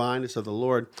 it's divine, it's of the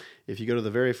Lord. If you go to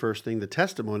the very first thing, the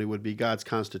testimony would be God's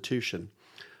constitution.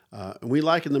 And we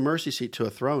liken the mercy seat to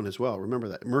a throne as well. Remember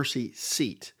that, mercy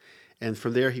seat. And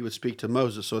from there, he would speak to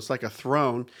Moses. So it's like a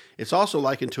throne. It's also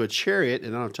likened to a chariot,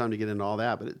 and I don't have time to get into all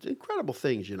that, but it's incredible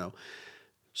things,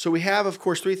 So we have, of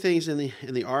course, three things in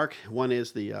the ark. One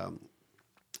is the,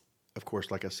 of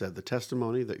course, like I said, the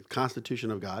testimony, the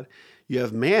constitution of God. You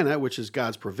have manna, which is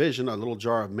God's provision, a little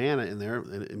jar of manna in there,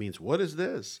 and it means, what is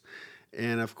this?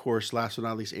 And, of course, last but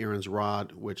not least, Aaron's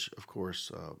rod, which, of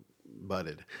course,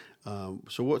 budded.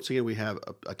 So once again, we have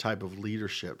a type of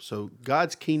leadership. So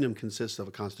God's kingdom consists of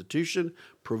a constitution,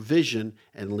 provision,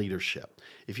 and leadership.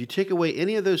 If you take away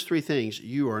any of those three things,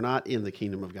 you are not in the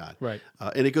kingdom of God. Right.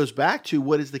 And it goes back to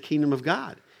what is the kingdom of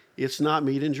God? It's not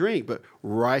meat and drink, but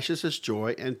righteousness,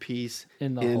 joy, and peace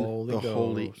in the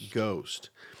Holy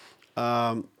Ghost.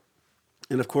 And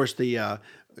of course,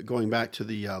 going back to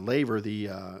the laver,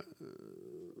 the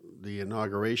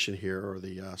inauguration here, or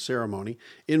the ceremony,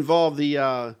 involved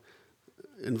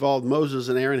involved Moses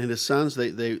and Aaron and his sons.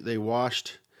 They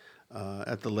washed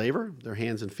at the laver, their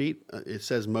hands and feet. It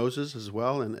says Moses as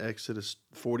well in Exodus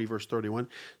 40, verse 31.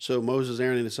 So Moses,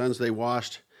 Aaron, and his sons, they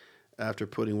washed after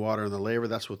putting water in the laver.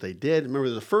 That's what they did. Remember,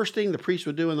 the first thing the priest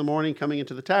would do in the morning coming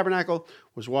into the tabernacle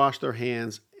was wash their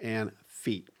hands and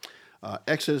feet.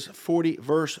 Exodus 40,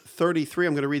 verse 33,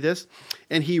 I'm going to read this.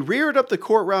 And he reared up the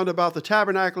court round about the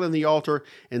tabernacle and the altar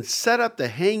and set up the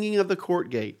hanging of the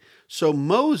court gate. So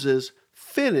Moses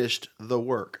finished the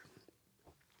work.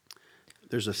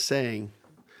 There's a saying,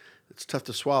 it's tough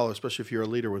to swallow, especially if you're a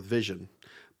leader with vision,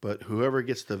 but whoever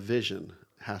gets the vision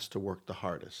has to work the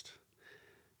hardest.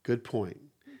 Good point.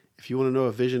 If you want to know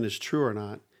if vision is true or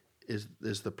not, is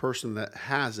the person that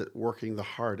has it working the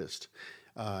hardest.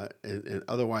 And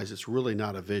otherwise, it's really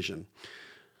not a vision.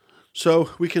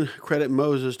 So we can credit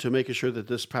Moses to making sure that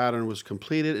this pattern was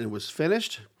completed and was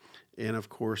finished. And of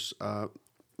course,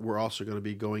 we're also going to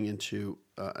be going into,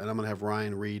 and I'm going to have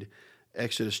Ryan read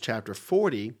Exodus chapter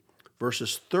 40,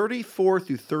 verses 34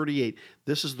 through 38.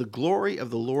 This is the glory of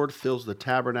the Lord fills the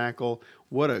tabernacle.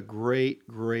 What a great,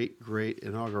 great, great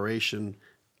inauguration.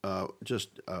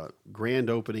 Just grand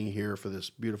opening here for this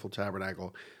beautiful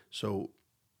tabernacle. So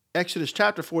Exodus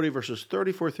chapter 40, verses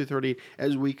 34 through 38,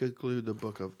 as we conclude the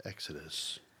book of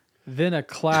Exodus. Then a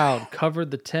cloud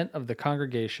covered the tent of the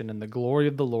congregation, and the glory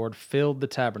of the Lord filled the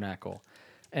tabernacle.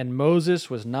 And Moses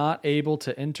was not able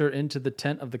to enter into the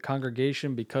tent of the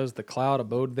congregation because the cloud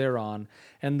abode thereon,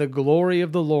 and the glory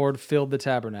of the Lord filled the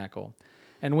tabernacle.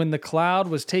 And when the cloud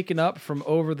was taken up from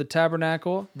over the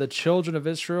tabernacle, the children of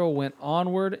Israel went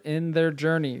onward in their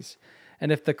journeys.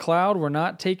 And if the cloud were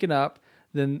not taken up,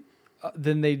 then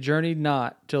they journeyed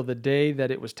not till the day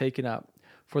that it was taken up.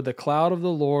 For the cloud of the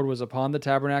Lord was upon the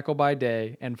tabernacle by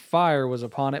day, and fire was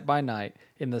upon it by night,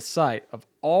 in the sight of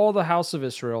all the house of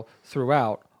Israel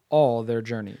throughout all their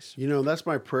journeys. You know, that's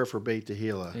my prayer for Beit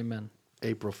Tehillah. Amen.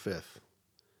 April 5th,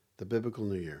 the biblical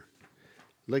New Year.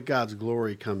 Let God's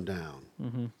glory come down.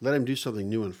 Mm-hmm. Let him do something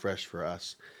new and fresh for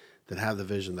us that have the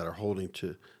vision, that are holding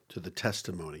to the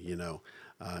testimony. You know,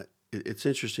 it's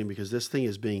interesting because this thing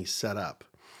is being set up.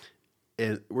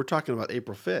 And we're talking about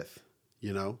April 5th,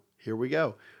 you know, here we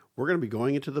go. We're going to be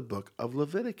going into the book of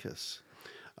Leviticus.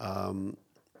 And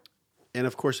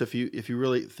of course, if you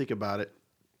really think about it,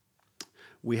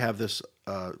 we have this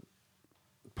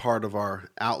part of our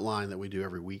outline that we do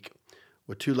every week.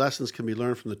 What 2 lessons can be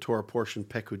learned from the Torah portion,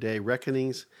 Pekudei,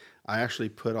 reckonings. I actually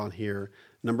put on here,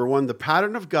 number 1, the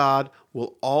pattern of God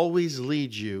will always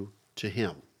lead you to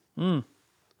him. Yeah,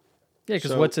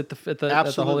 because what's at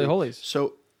the Holy of Holies?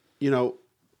 So, you know,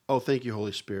 thank you,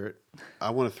 Holy Spirit. I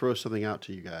want to throw something out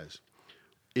to you guys.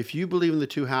 If you believe in the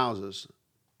 2 houses,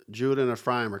 Judah and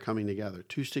Ephraim are coming together,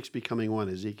 2 sticks becoming one,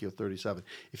 Ezekiel 37.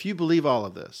 If you believe all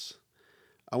of this,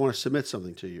 I want to submit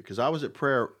something to you, because I was at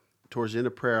prayer, towards the end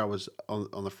of prayer, I was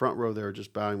on the front row there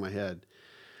just bowing my head.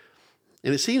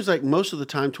 And it seems like most of the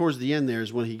time towards the end there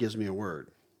is when he gives me a word,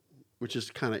 which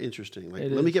is kind of interesting.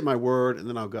 Like, let me get my word and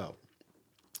then I'll go.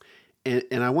 And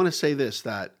I want to say this,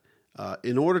 that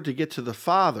in order to get to the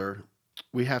Father,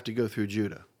 we have to go through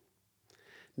Judah.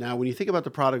 Now, when you think about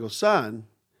the prodigal son,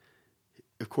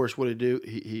 of course, what did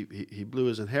he do? He blew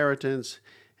his inheritance.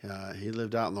 He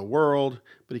lived out in the world,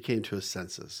 but he came to his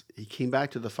senses. He came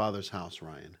back to the Father's house,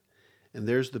 Ryan. And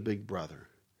there's the big brother.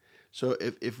 So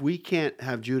if we can't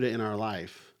have Judah in our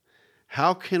life,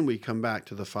 how can we come back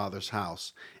to the Father's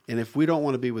house? And if we don't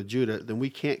want to be with Judah, then we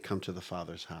can't come to the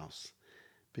Father's house,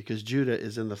 because Judah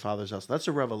is in the Father's house. That's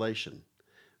a revelation,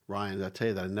 Ryan, I tell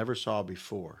you, that I never saw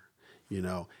before, you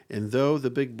know. And though the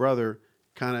big brother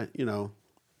kind of, you know,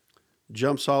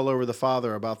 jumps all over the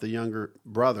father about the younger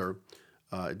brother,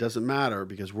 it doesn't matter,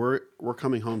 because we're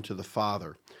coming home to the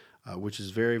Father, which is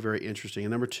very, very interesting.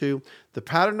 And number 2, the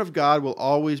pattern of God will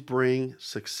always bring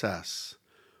success.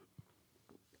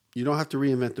 You don't have to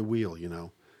reinvent the wheel, you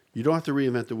know. You don't have to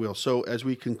reinvent the wheel. So as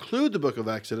we conclude the book of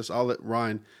Exodus, I'll let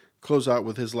Ryan close out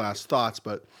with his last thoughts,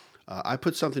 but I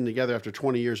put something together after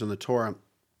 20 years in the Torah,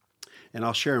 and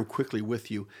I'll share them quickly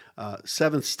with you.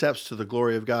 7 steps to the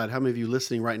glory of God. How many of you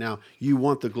listening right now, you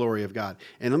want the glory of God?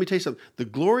 And let me tell you something. The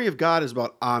glory of God is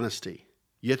about honesty.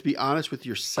 You have to be honest with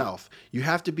yourself. You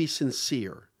have to be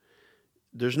sincere.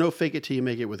 There's no fake it till you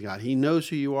make it with God. He knows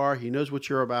who you are. He knows what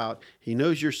you're about. He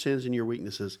knows your sins and your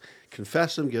weaknesses.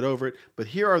 Confess them, get over it. But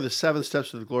here are the 7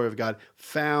 steps to the glory of God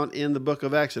found in the book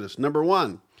of Exodus. Number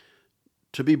 1,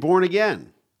 to be born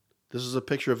again. This is a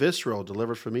picture of Israel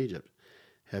delivered from Egypt.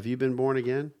 Have you been born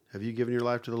again? Have you given your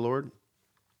life to the Lord?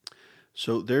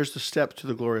 So there's the step to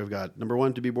the glory of God. Number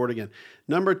 1, to be born again.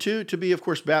 Number 2, to be, of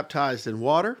course, baptized in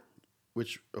water.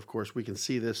 which of course we can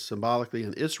see this symbolically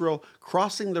in Israel,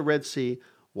 crossing the Red Sea,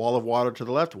 wall of water to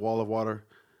the left, wall of water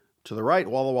to the right,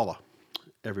 walla walla,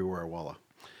 everywhere walla.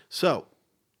 So,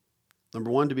 number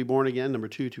 1, to be born again. Number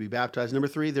 2, to be baptized. Number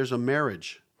 3, there's a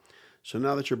marriage. So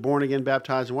now that you're born again,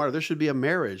 baptized in water, there should be a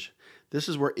marriage. This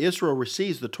is where Israel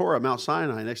receives the Torah, Mount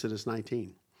Sinai, in Exodus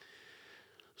 19.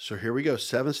 So here we go.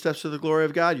 7 steps to the glory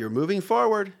of God. You're moving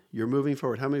forward. You're moving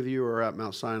forward. How many of you are at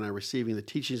Mount Sinai receiving the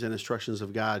teachings and instructions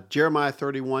of God? Jeremiah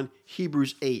 31,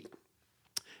 Hebrews 8.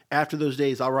 After those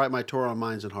days, I'll write my Torah on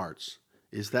minds and hearts.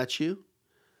 Is that you?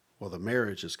 Well, the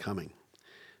marriage is coming.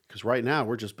 Because right now,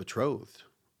 we're just betrothed.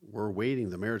 We're waiting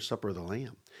the marriage supper of the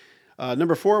Lamb.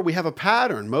 Number 4, we have a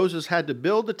pattern. Moses had to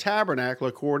build the tabernacle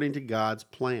according to God's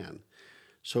plan.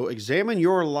 So examine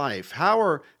your life.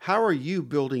 How are you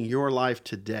building your life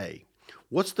today?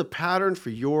 What's the pattern for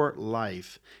your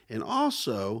life? And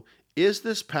also, is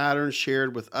this pattern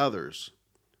shared with others?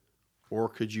 Or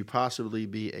could you possibly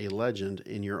be a legend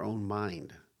in your own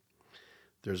mind?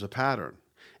 There's a pattern.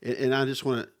 And I just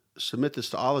want to submit this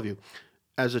to all of you.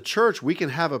 As a church, we can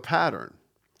have a pattern.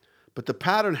 But the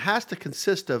pattern has to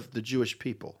consist of the Jewish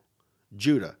people.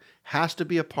 Judah has to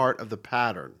be a part of the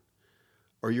pattern,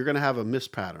 or you're going to have a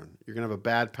mispattern. You're going to have a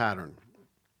bad pattern.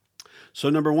 So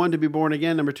number 1, to be born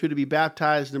again. Number 2, to be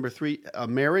baptized. Number 3, a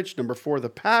marriage. Number 4, the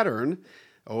pattern.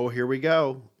 Oh, here we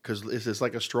go. Because this is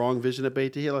like a strong vision at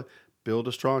Beit Tehillah. Build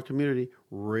a strong community.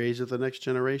 Raise up the next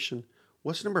generation.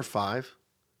 What's number 5?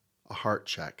 A heart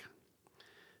check.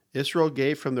 Israel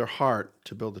gave from their heart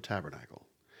to build the tabernacle.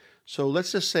 So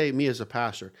let's just say me as a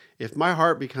pastor, if my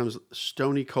heart becomes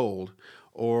stony cold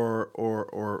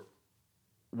or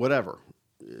whatever,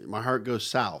 my heart goes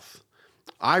south,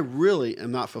 I really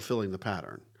am not fulfilling the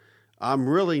pattern. I'm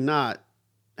really not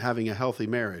having a healthy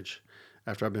marriage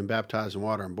after I've been baptized in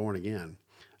water and born again.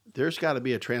 There's got to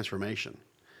be a transformation.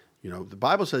 The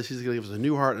Bible says he's going to give us a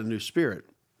new heart and a new spirit.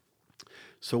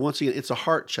 So once again, it's a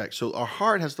heart check. So our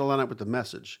heart has to line up with the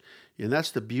message. And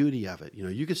that's the beauty of it.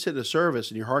 You could sit in a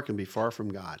service and your heart can be far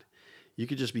from God. You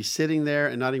could just be sitting there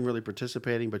and not even really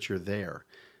participating, but you're there.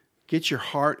 Get your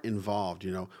heart involved.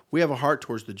 We have a heart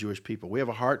towards the Jewish people. We have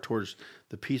a heart towards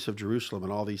the peace of Jerusalem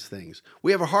and all these things.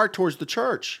 We have a heart towards the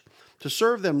church, to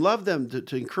serve them, love them,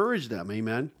 to encourage them.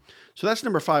 Amen. So that's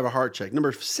number 5, a heart check.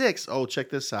 Number 6, check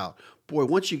this out. Boy,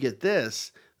 once you get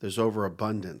this, there's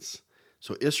overabundance.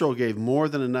 So Israel gave more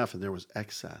than enough and there was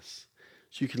excess.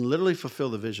 So you can literally fulfill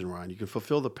the vision, Ryan. You can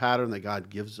fulfill the pattern that God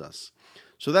gives us.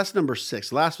 So that's number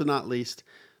 6. Last but not least,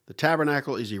 the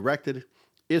tabernacle is erected.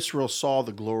 Israel saw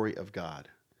the glory of God.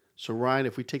 So Ryan,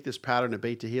 if we take this pattern at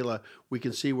Beit Tehillah, we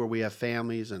can see where we have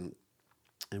families and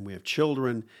we have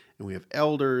children and we have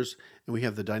elders and we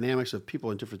have the dynamics of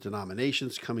people in different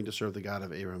denominations coming to serve the God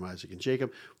of Abraham, Isaac, and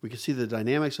Jacob. We can see the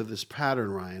dynamics of this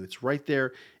pattern, Ryan. It's right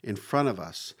there in front of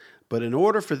us. But in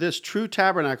order for this true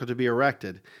tabernacle to be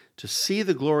erected, to see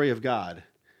the glory of God,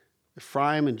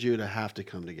 Ephraim and Judah have to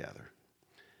come together.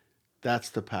 That's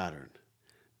the pattern.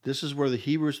 This is where the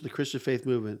Hebrews of the Christian faith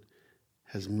movement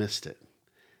has missed it.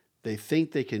 They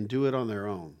think they can do it on their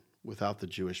own without the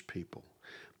Jewish people.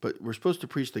 But we're supposed to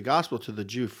preach the gospel to the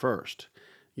Jew first.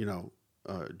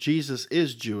 Jesus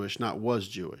is Jewish, not was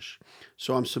Jewish.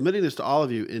 So I'm submitting this to all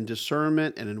of you in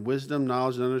discernment and in wisdom,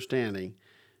 knowledge, and understanding.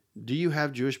 Do you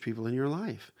have Jewish people in your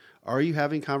life? Are you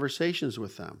having conversations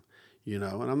with them? And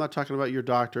I'm not talking about your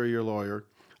doctor or your lawyer.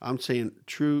 I'm saying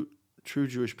true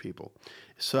Jewish people.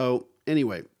 So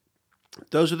anyway,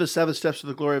 those are the 7 steps to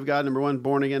the glory of God. Number 1,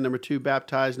 born again. Number 2,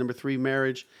 baptized. Number 3,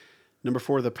 marriage. Number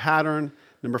 4, the pattern.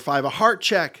 Number 5, a heart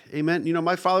check. Amen.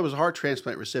 My father was a heart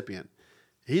transplant recipient.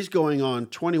 He's going on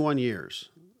 21 years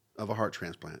of a heart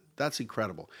transplant. That's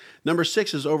incredible. Number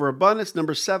 6 is overabundance.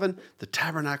 Number 7, the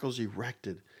tabernacle's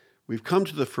erected. We've come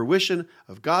to the fruition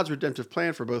of God's redemptive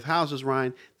plan for both houses,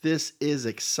 Ryan. This is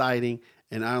exciting,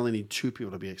 and I only need 2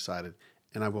 people to be excited,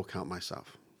 and I will count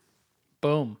myself.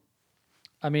 Boom.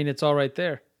 It's all right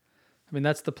there.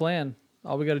 That's the plan.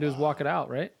 All we got to do is walk it out,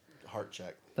 right? Heart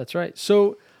check. That's right.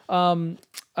 So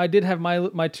I did have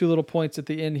my 2 little points at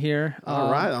the end here.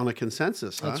 All right, on a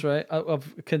consensus, huh? That's right.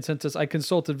 Of consensus. I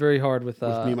consulted very hard with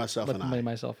me, myself, and I.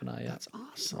 Myself, and I, yeah. That's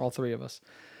awesome. All 3 of us.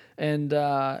 And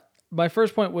my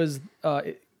first point was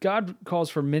God calls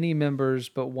for many members,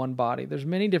 but one body. There's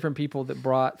many different people that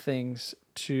brought things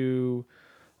to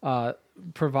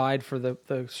provide for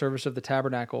the service of the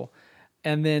tabernacle.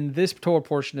 And then this Torah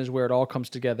portion is where it all comes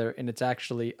together and it's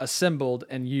actually assembled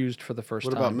and used for the first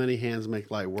time. What about many hands make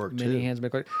light work too? Many hands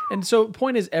make light. And so the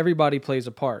point is everybody plays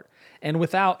a part. And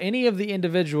without any of the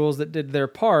individuals that did their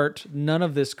part, none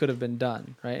of this could have been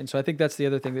done, right? And so I think that's the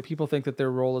other thing, that people think that their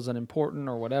role is unimportant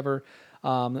or whatever.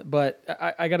 But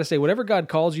I got to say, whatever God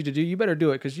calls you to do, you better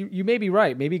do it, because you may be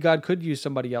right. Maybe God could use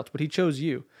somebody else, but he chose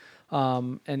you.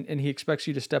 And he expects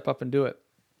you to step up and do it.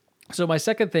 So my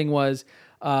second thing was,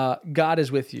 God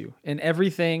is with you in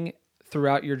everything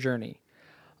throughout your journey.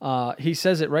 He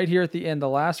says it right here at the end. The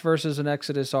last verses in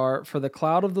Exodus are, "For the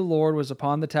cloud of the Lord was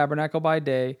upon the tabernacle by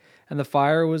day, and the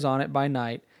fire was on it by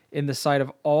night, in the sight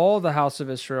of all the house of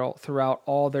Israel throughout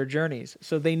all their journeys."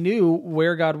 So they knew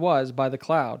where God was by the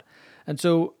cloud. And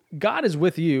so God is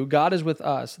with you. God is with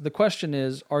us. The question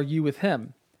is, are you with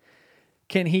him?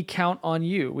 Can he count on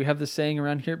you? We have this saying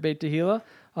around here at Beit Tehillah.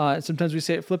 Sometimes we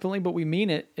say it flippantly, but we mean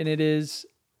it. And it is,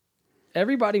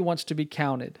 everybody wants to be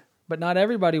counted, but not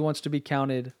everybody wants to be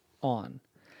counted on.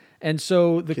 And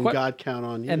so Can God count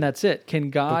on you? And that's it. Can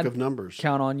God Book of Numbers.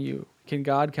 count on you? Can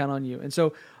God count on you? And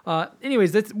so,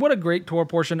 anyways, what a great Torah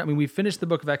portion. I mean, we finished the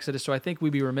book of Exodus, so I think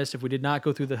we'd be remiss if we did not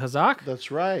go through the Hazak.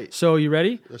 That's right. So you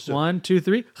ready? Let's do it. 1, 2,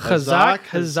 3. Hazak,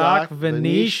 Hazak,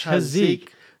 Vanish, Hazik.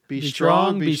 Be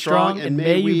strong, and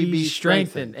may we be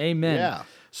strengthened. Amen. Yeah.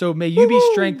 So may you be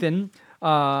strengthened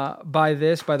by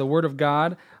the word of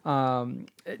God,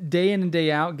 day in and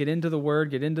day out. Get into the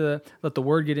word. Let the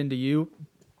word get into you.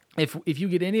 If you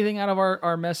get anything out of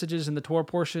our messages in the Torah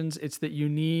portions, it's that you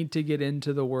need to get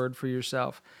into the word for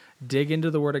yourself. Dig into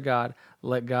the word of God.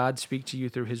 Let God speak to you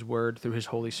through his word, through his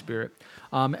Holy Spirit.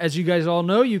 As you guys all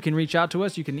know, you can reach out to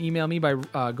us. You can email me by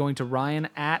going to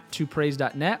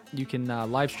ryan@topraise.net. You can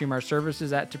live stream our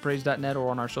services at topraise.net or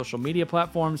on our social media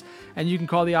platforms. And you can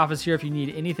call the office here if you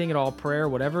need anything at all, prayer,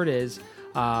 whatever it is,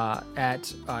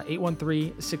 at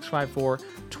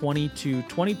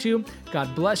 813-654-2222.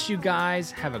 God bless you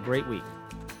guys. Have a great week.